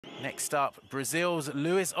Next up, Brazil's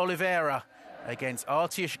Luiz Oliveira against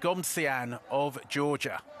Artyush Gomtsyan of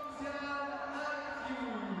Georgia.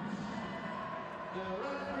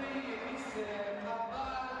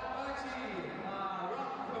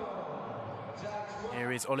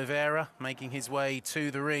 Here is Oliveira making his way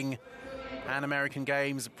to the ring. Pan American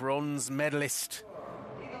Games bronze medalist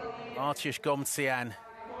Artyush Gomtsyan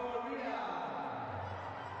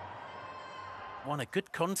won a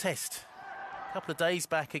good contest a couple of days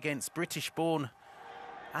back against British-born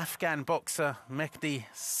Afghan boxer Mehdi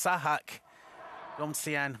Sahak.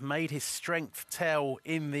 Gomtsyan made his strength tell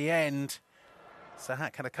in the end.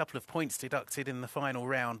 Sahak had a couple of points deducted in the final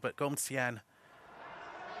round, but Gomtsyan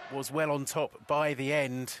was well on top by the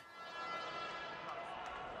end.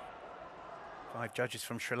 5 judges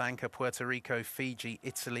from Sri Lanka, Puerto Rico, Fiji,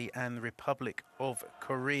 Italy and the Republic of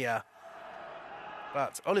Korea.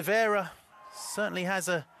 But Oliveira certainly has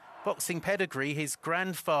a boxing pedigree. His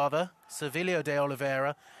grandfather, Servilio de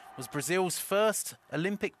Oliveira, was Brazil's first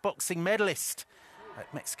Olympic boxing medalist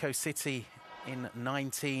at Mexico City in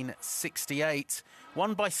 1968.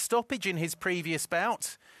 Won by stoppage in his previous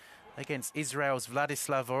bout against Israel's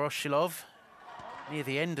Vladislav Voroshilov. Near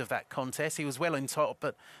the end of that contest, he was well on top,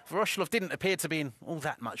 but Voroshilov didn't appear to be in all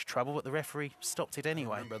that much trouble, but the referee stopped it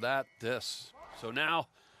anyway. Remember that, this. So now,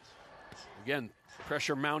 again,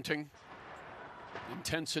 pressure mounting,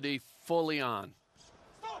 intensity fully on.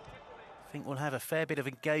 I think we'll have a fair bit of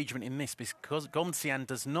engagement in this because Gomtsyan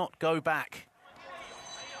does not go back.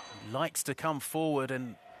 He likes to come forward,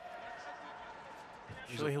 and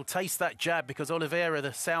sure he'll taste that jab because Oliveira,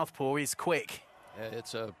 the southpaw, is quick.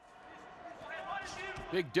 It's a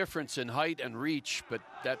big difference in height and reach, but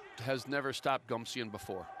that has never stopped Gomtsyan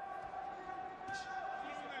before.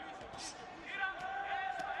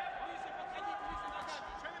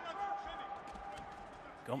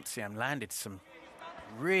 Gomtsyan landed some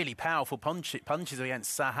really powerful punches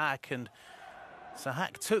against Sahak, and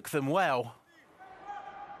Sahak took them well.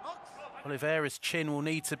 Oliveira's chin will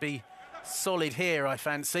need to be solid here, I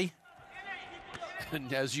fancy.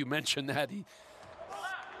 And as you mentioned that, he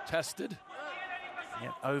tested.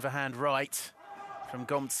 Yep, overhand right from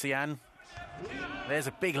Gomtsyan. There's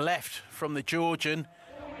a big left from the Georgian,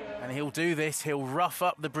 and he'll do this. He'll rough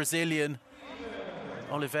up the Brazilian.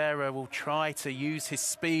 Oliveira will try to use his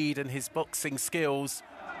speed and his boxing skills.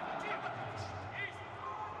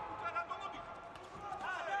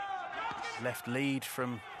 Left lead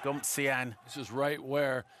from Gomtsyan. This is right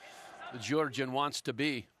where the Georgian wants to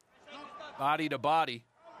be. Body to body.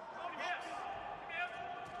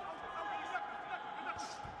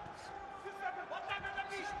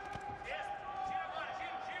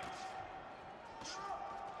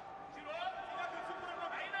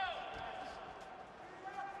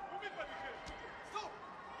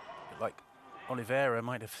 Like Oliveira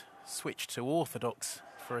might have switched to orthodox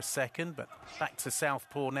for a second, but back to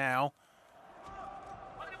southpaw now.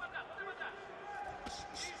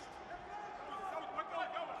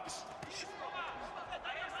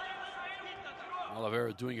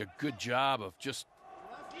 Oliveira doing a good job of just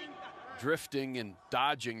drifting and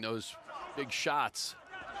dodging those big shots.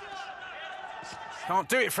 Can't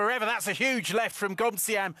do it forever. That's a huge left from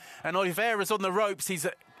Gomtsyan, and Oliveira's on the ropes. He's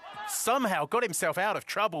somehow got himself out of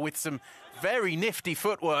trouble with some very nifty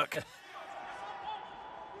footwork.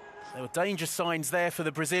 There were danger signs there for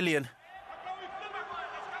the Brazilian.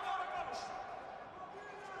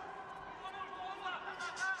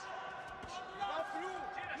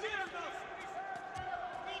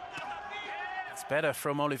 It's better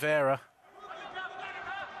from Oliveira.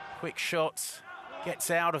 Quick shots, gets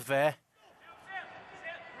out of there.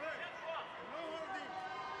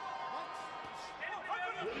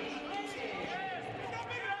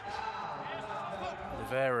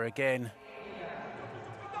 Oliveira again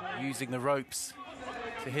using the ropes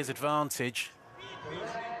to his advantage.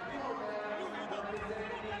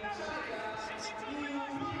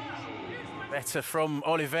 Better from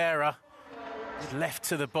Oliveira. Left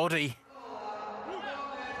to the body.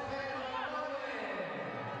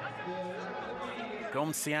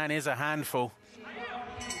 Gomtsyan is a handful.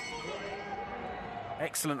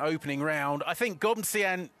 Excellent opening round. I think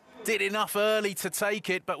Gomtsyan did enough early to take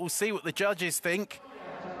it, but we'll see what the judges think.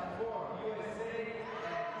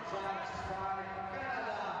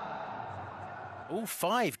 All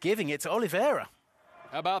 5 giving it to Oliveira.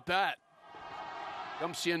 How about that?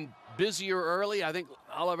 Gomtsyan busier early. I think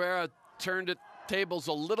Oliveira turned the tables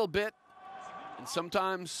a little bit. And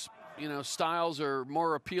sometimes, you know, styles are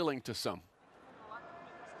more appealing to some.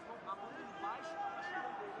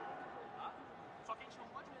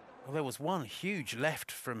 Well, there was one huge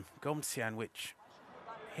left from Gomtsyan which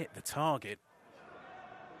hit the target.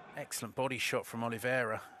 Excellent body shot from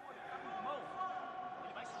Oliveira.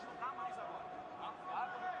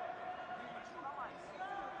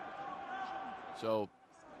 So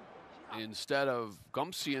instead of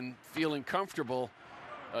Gomtsyan feeling comfortable,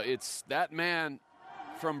 it's that man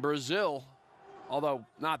from Brazil, although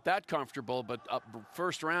not that comfortable, but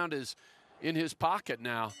first round is in his pocket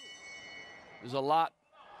now. There's a lot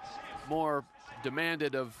more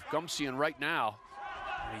demanded of Gomtsyan right now.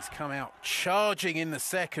 He's come out charging in the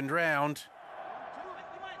second round.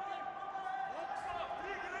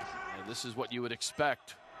 And this is what you would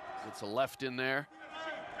expect. It's a left in there.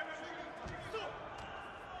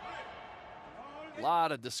 A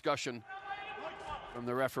lot of discussion from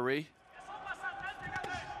the referee.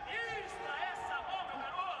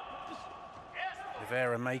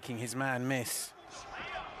 Oliveira making his man miss.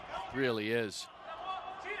 Really is.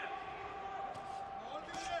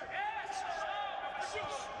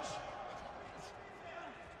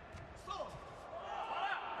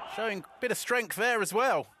 Showing a bit of strength there as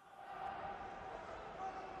well.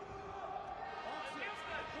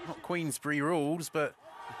 Not Queensbury rules, but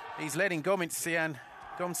he's letting Gomtsyan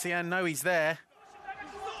know he's there.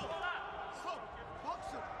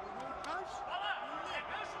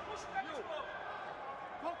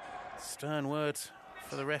 Stern words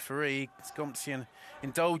for the referee. Gomtsyan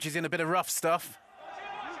indulges in a bit of rough stuff.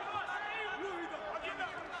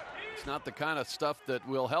 It's not the kind of stuff that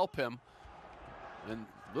will help him. And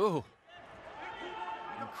ooh,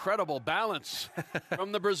 incredible balance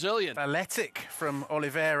from the Brazilian. Athletic from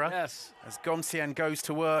Oliveira. Yes. As Gomtsyan goes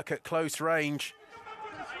to work at close range.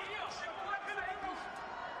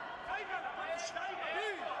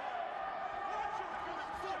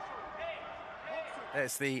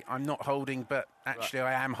 There's the I'm not holding, but actually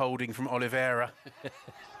I am holding from Oliveira.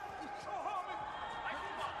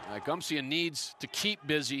 Gomtsyan needs to keep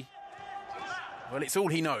busy. Well, it's all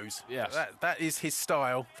he knows. Yes. That is his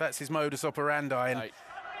style. That's his modus operandi. And right.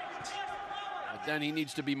 But then he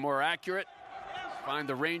needs to be more accurate, find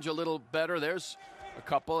the range a little better. There's a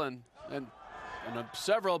couple and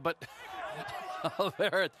several, but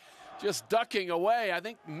Oliveira just ducking away. I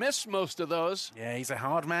think missed most of those. Yeah, he's a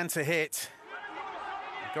hard man to hit.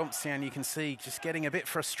 Gomtsyan, you can see, just getting a bit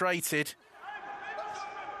frustrated.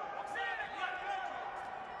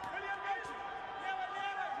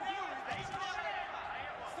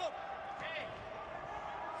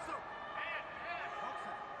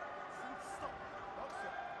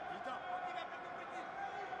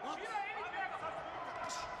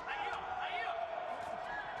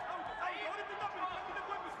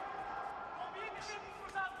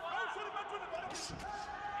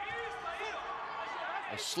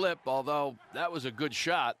 A slip, although that was a good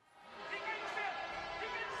shot.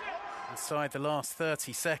 Inside the last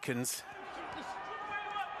 30 seconds.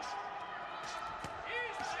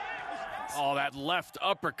 Oh, that left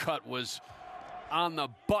uppercut was on the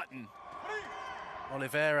button.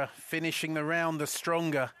 Oliveira finishing the round the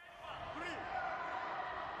stronger.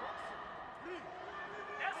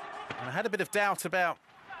 And I had a bit of doubt about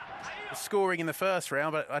the scoring in the first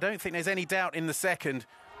round, but I don't think there's any doubt in the second.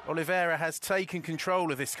 Oliveira has taken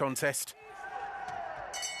control of this contest.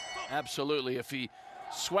 Absolutely. If he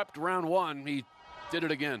swept round one, he did it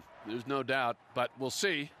again. There's no doubt, but we'll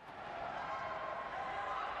see.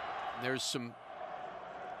 There's some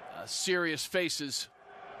serious faces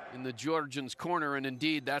in the Georgians' corner, and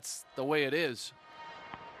indeed, that's the way it is.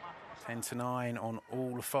 10-9 on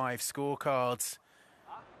all 5 scorecards.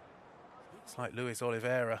 It's like Luiz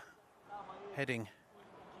Oliveira heading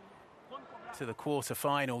to the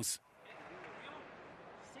quarterfinals.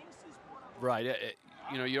 Right.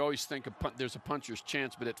 You know, you always think there's a puncher's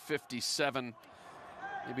chance, but at 57,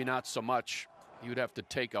 maybe not so much. You'd have to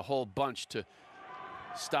take a whole bunch to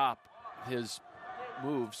stop his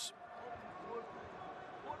moves.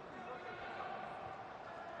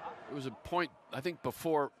 There was a point, I think,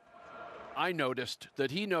 before I noticed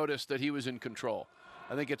that he was in control.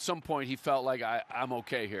 I think at some point he felt like I'm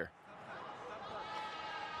okay here.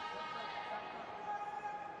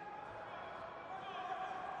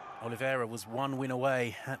 Oliveira was 1 win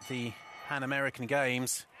away at the Pan American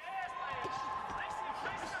Games,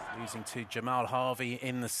 losing to Jamal Harvey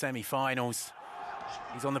in the semi-finals.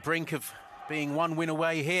 He's on the brink of being 1 win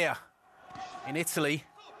away here in Italy.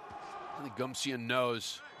 I think Gomtsyan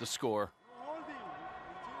knows the score.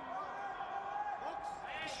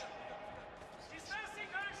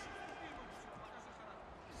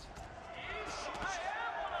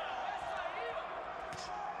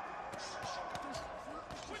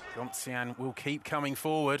 Gomtsyan will keep coming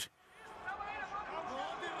forward.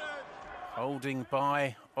 Holding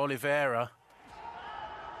by Oliveira.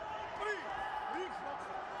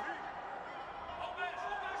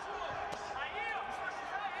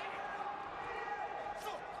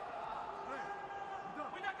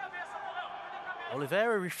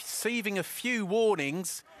 Oliveira receiving a few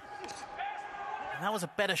warnings. And that was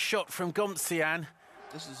a better shot from Gomtsyan.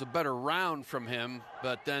 This is a better round from him,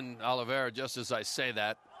 but then Oliveira, just as I say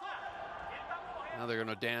that, now they're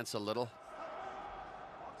going to dance a little.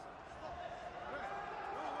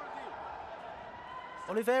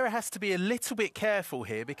 Oliveira has to be a little bit careful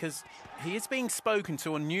here because he is being spoken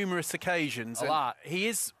to on numerous occasions. A lot. He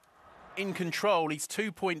is in control. He's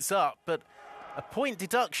 2 points up, but a point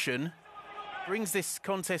deduction brings this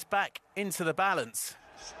contest back into the balance.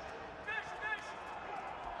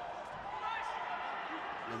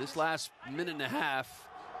 Now this last minute and a half,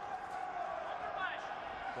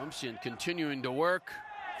 Gomtsyan continuing to work,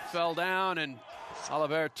 fell down, and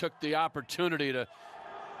Oliveira took the opportunity to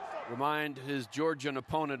remind his Georgian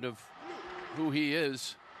opponent of who he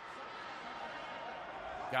is.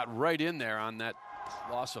 Got right in there on that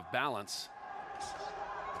loss of balance.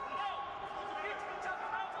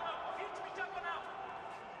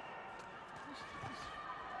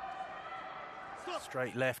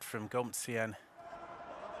 Straight left from Gomtsyan.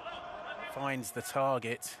 Finds the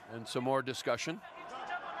target. And some more discussion.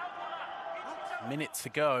 Minute to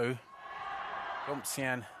go.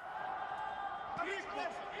 Gomtsyan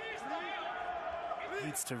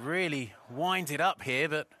needs to really wind it up here,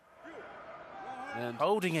 but and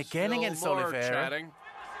holding again against Oliveira. Chatting.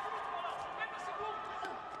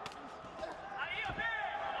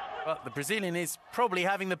 But the Brazilian is probably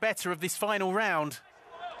having the better of this final round.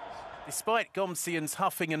 Despite Gomtsyan's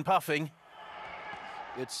huffing and puffing.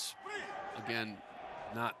 It's, again,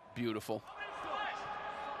 not beautiful.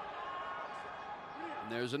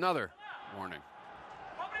 And there's another warning.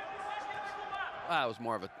 That was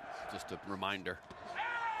more of just a reminder.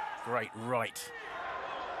 Great right.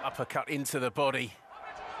 Uppercut into the body.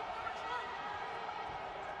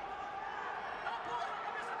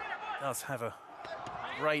 Does have a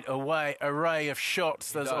great array of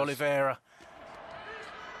shots, does Oliveira.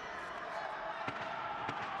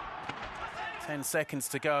 10 seconds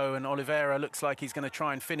to go, and Oliveira looks like he's going to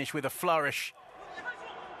try and finish with a flourish.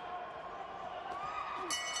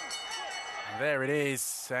 And there it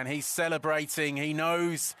is, and he's celebrating. He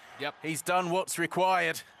knows he's done what's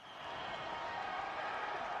required.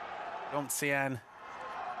 Gomtsyan,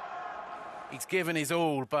 he's given his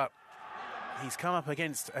all, but he's come up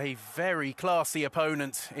against a very classy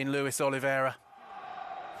opponent in Luiz Oliveira.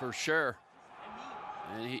 For sure.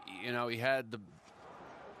 And he had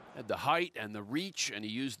the height and the reach, and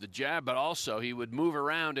he used the jab, but also he would move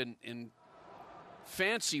around in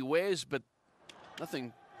fancy ways, but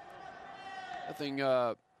nothing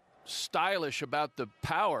stylish about the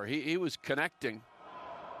power. He was connecting.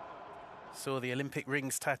 Saw the Olympic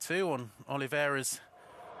rings tattoo on Oliveira's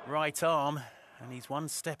right arm, and he's one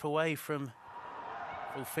step away from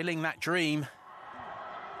fulfilling that dream.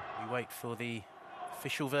 We wait for the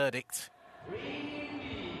official verdict.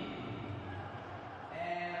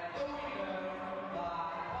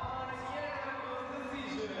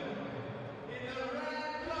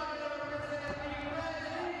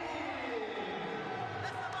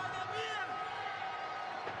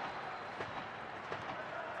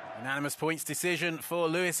 Unanimous points decision for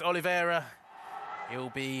Luiz Oliveira.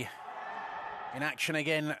 He'll be in action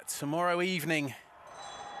again tomorrow evening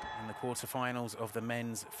in the quarterfinals of the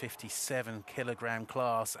men's 57 kilogram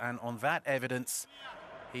class. And on that evidence,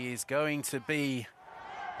 he is going to be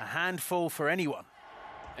a handful for anyone.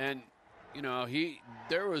 And,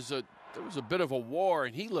 there was a bit of a war,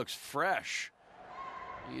 and he looks fresh.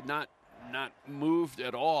 He not moved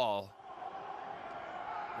at all.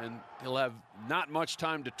 And he'll have not much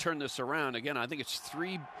time to turn this around. Again, I think it's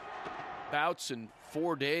 3 bouts in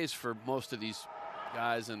 4 days for most of these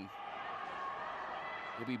guys, and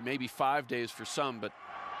maybe 5 days for some, but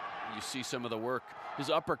you see some of the work. His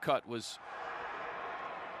uppercut was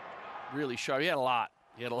really sharp. He had a lot.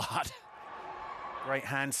 Great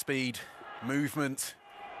hand speed, movement.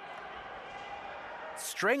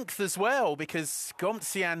 Strength as well, because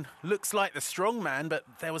Gomtsyan looks like the strong man, but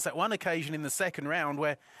there was that one occasion in the second round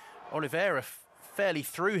where Oliveira fairly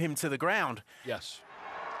threw him to the ground. Yes.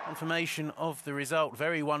 Confirmation of the result,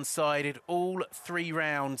 very one-sided. All 3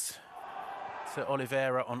 rounds to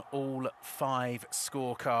Oliveira on all 5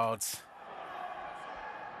 scorecards.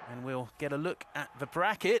 And we'll get a look at the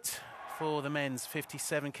bracket for the men's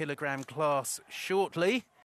 57 kilogram class shortly.